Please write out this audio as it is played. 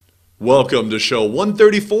Welcome to show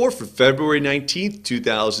 134 for February 19th,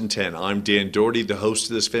 2010. I'm Dan Doherty, the host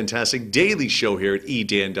of this fantastic daily show here at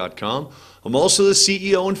edan.com. I'm also the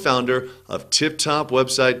CEO and founder of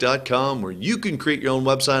tiptopwebsite.com, where you can create your own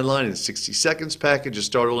website online in 60 seconds. Packages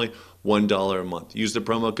start only $1 a month. Use the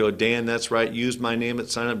promo code Dan, that's right. Use my name at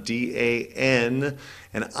sign up, DAN,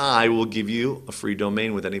 and I will give you a free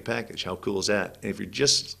domain with any package. How cool is that? And if you're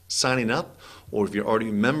just signing up, or if you're already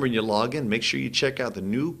a member and you log in, make sure you check out the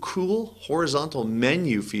new cool horizontal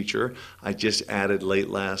menu feature I just added late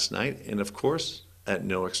last night. And of course, at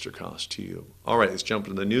no extra cost to you. All right, let's jump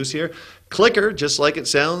into the news here. Clicker, just like it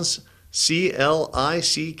sounds, Clicker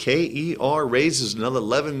raises another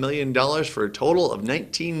 $11 million for a total of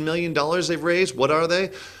 $19 million they've raised. What are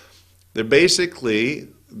they? They're basically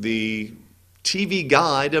the TV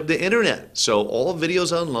guide of the internet. So all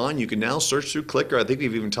videos online, you can now search through Clicker. I think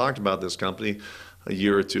we've even talked about this company a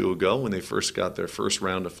year or two ago when they first got their first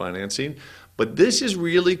round of financing. But this is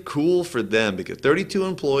really cool for them because 32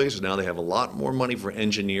 employees, now they have a lot more money for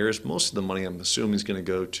engineers. Most of the money, I'm assuming, is going to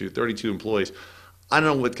go to 32 employees. I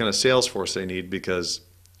don't know what kind of sales force they need because,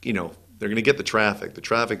 they're going to get the traffic. The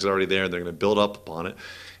traffic's already there, and they're going to build up upon it.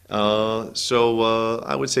 So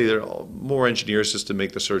I would say there are more engineers just to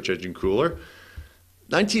make the search engine cooler.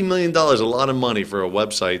 $19 million, a lot of money for a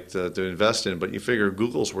website to invest in, but you figure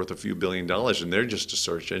Google's worth a few $billion, and they're just a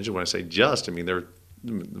search engine. When I say just, I mean they're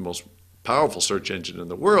the most powerful search engine in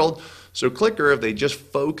the world. So Clicker, if they just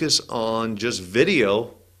focus on just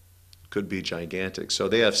video, could be gigantic. So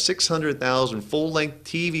they have 600,000 full-length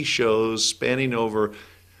TV shows spanning over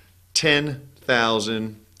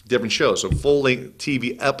 10,000 different shows. So full-length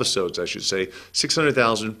TV episodes, I should say,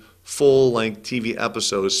 600,000 full-length TV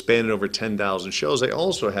episodes spanning over 10,000 shows. They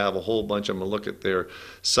also have a whole bunch. I'm going to look at their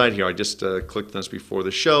site here. I just clicked on this before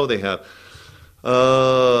the show. They have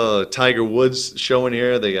Tiger Woods showing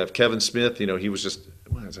here. They have Kevin Smith. He was just,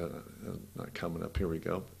 why is that not coming up? Here we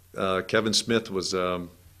go. Kevin Smith was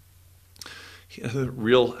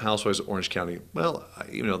Real Housewives of Orange County. Well,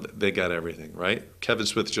 they got everything, right? Kevin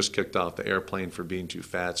Smith just kicked off the airplane for being too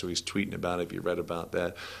fat, so he's tweeting about it if you read about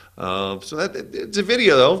that. So it's a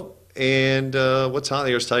video, though. And what's hot?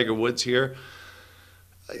 There's Tiger Woods here.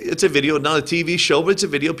 It's a video, not a TV show, but it's a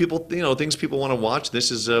video. People, things people want to watch. This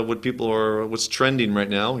is what's trending right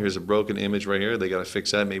now. Here's a broken image right here. They got to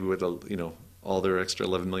fix that. Maybe with all their extra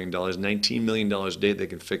 $11 million, $19 million a day, they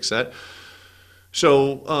can fix that.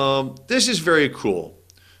 So this is very cool.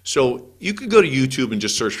 So you could go to YouTube and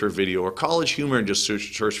just search for a video, or College Humor and just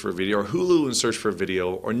search for a video, or Hulu and search for a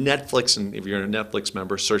video, or Netflix, and if you're a Netflix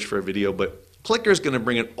member, search for a video. But Clicker is going to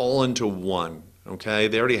bring it all into one. Okay,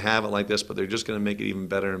 they already have it like this, but they're just going to make it even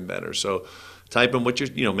better and better. So type in what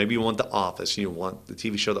maybe you want The Office, you want the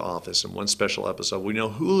TV show The Office and one special episode. We know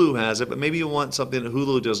Hulu has it, but maybe you want something that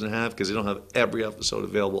Hulu doesn't have because they don't have every episode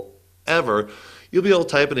available ever. You'll be able to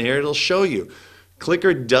type in here, it'll show you.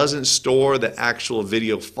 Clicker doesn't store the actual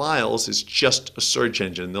video files. It's just a search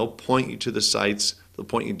engine. They'll point you to the sites. They'll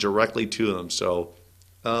point you directly to them. So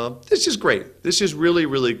this is great. This is really,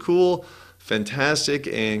 really cool, fantastic,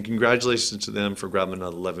 and congratulations to them for grabbing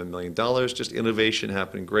another $11 million. Just innovation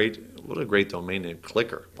happening great. What a great domain name,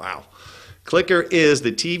 Clicker. Wow. Clicker is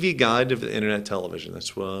the TV guide of the internet television.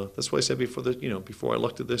 That's what I said before I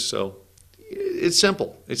looked at this. So it's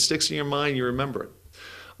simple. It sticks in your mind. You remember it.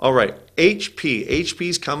 All right, HP.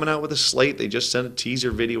 HP's coming out with a slate. They just sent a teaser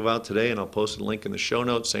video out today, and I'll post a link in the show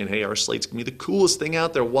notes saying, hey, our slate's going to be the coolest thing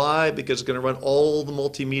out there. Why? Because it's going to run all the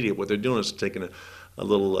multimedia. What they're doing is taking a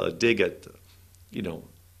little dig at, the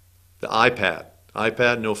iPad.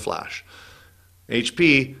 iPad, no flash.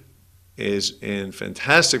 HP is in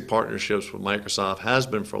fantastic partnerships with Microsoft, has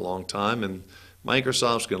been for a long time, and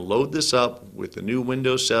Microsoft's going to load this up with the new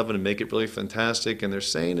Windows 7 and make it really fantastic, and they're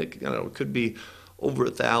saying it could be over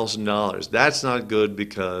 $1,000. That's not good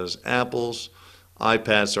because Apple's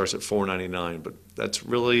iPad starts at $499. But that's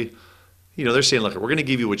really, they're saying, look, we're going to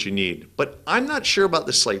give you what you need. But I'm not sure about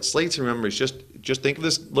the slate. Slates, remember, is just think of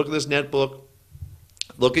this. Look at this netbook.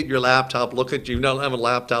 Look at your laptop. You don't have a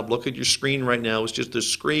laptop. Look at your screen right now. It's just a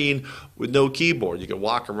screen with no keyboard. You can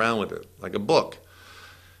walk around with it like a book.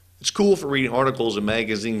 It's cool for reading articles and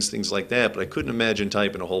magazines, things like that. But I couldn't imagine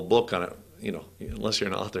typing a whole book on it. Unless you're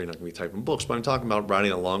an author, you're not going to be typing books. But I'm talking about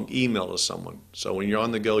writing a long email to someone. So when you're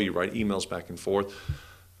on the go, you write emails back and forth.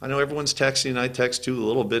 I know everyone's texting. I text too a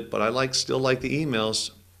little bit, but I still like the emails.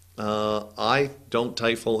 I don't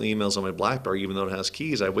type full emails on my BlackBerry, even though it has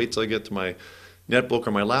keys. I wait till I get to my netbook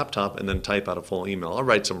or my laptop and then type out a full email. I'll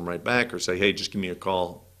write someone right back or say, hey, just give me a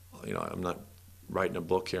call. I'm not writing a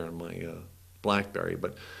book here on my BlackBerry.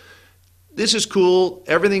 But this is cool.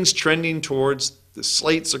 Everything's trending towards the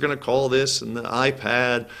slates are going to call this and the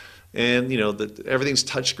iPad, and everything's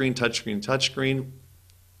touchscreen, touchscreen, touchscreen.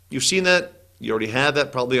 You've seen that. You already have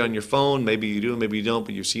that probably on your phone. Maybe you do, maybe you don't,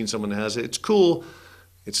 but you've seen someone that has it. It's cool.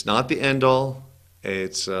 It's not the end all.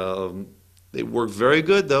 They work very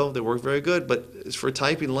good though. They work very good, but it's for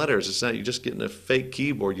typing letters. It's not, you're just getting a fake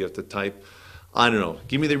keyboard you have to type. I don't know.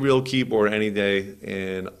 Give me the real keyboard any day,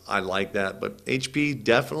 and I like that. But HP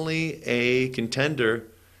definitely a contender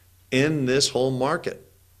in this whole market.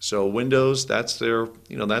 So Windows, that's their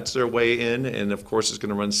way in, and of course it's going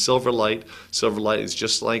to run Silverlight. Silverlight is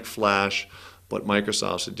just like Flash, but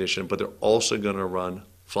Microsoft's edition. But they're also going to run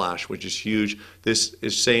Flash, which is huge. This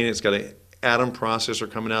is saying it's got an Atom processor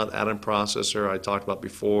coming out. Atom processor I talked about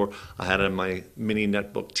before. I had it in my mini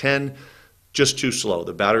netbook 10. Just too slow.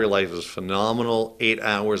 The battery life is phenomenal. 8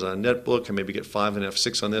 hours on a netbook. Can maybe get 5.5,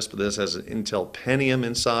 6 on this, but this has an Intel Pentium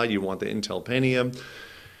inside. You want the Intel Pentium.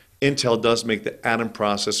 Intel does make the Atom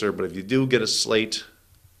processor, but if you do get a slate,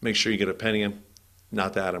 make sure you get a Pentium,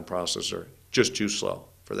 not the Atom processor. Just too slow.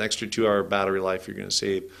 For the extra 2-hour battery life, you're going to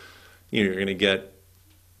save.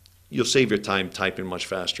 You'll save your time typing much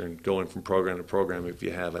faster and going from program to program if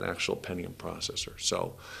you have an actual Pentium processor.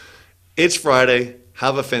 So it's Friday.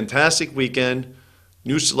 Have a fantastic weekend.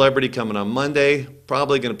 New celebrity coming on Monday.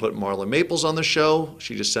 Probably going to put Marla Maples on the show.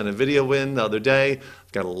 She just sent a video in the other day.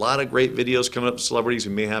 I've got a lot of great videos coming up with celebrities.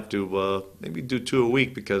 We may have to maybe do 2 a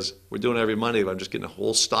week because we're doing it every Monday, but I'm just getting a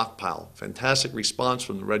whole stockpile. Fantastic response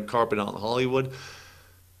from the red carpet out in Hollywood.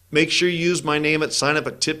 Make sure you use my name at sign up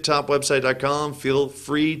at tiptopwebsite.com. Feel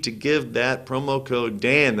free to give that promo code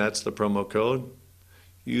Dan. That's the promo code.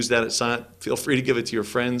 Use that at sign up. Feel free to give it to your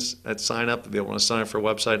friends at sign up if they want to sign up for a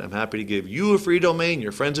website. I'm happy to give you a free domain,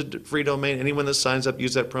 your friends a free domain. Anyone that signs up,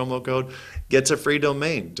 use that promo code, gets a free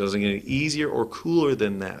domain. Doesn't get any easier or cooler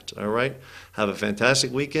than that. All right? Have a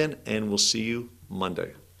fantastic weekend, and we'll see you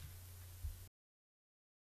Monday.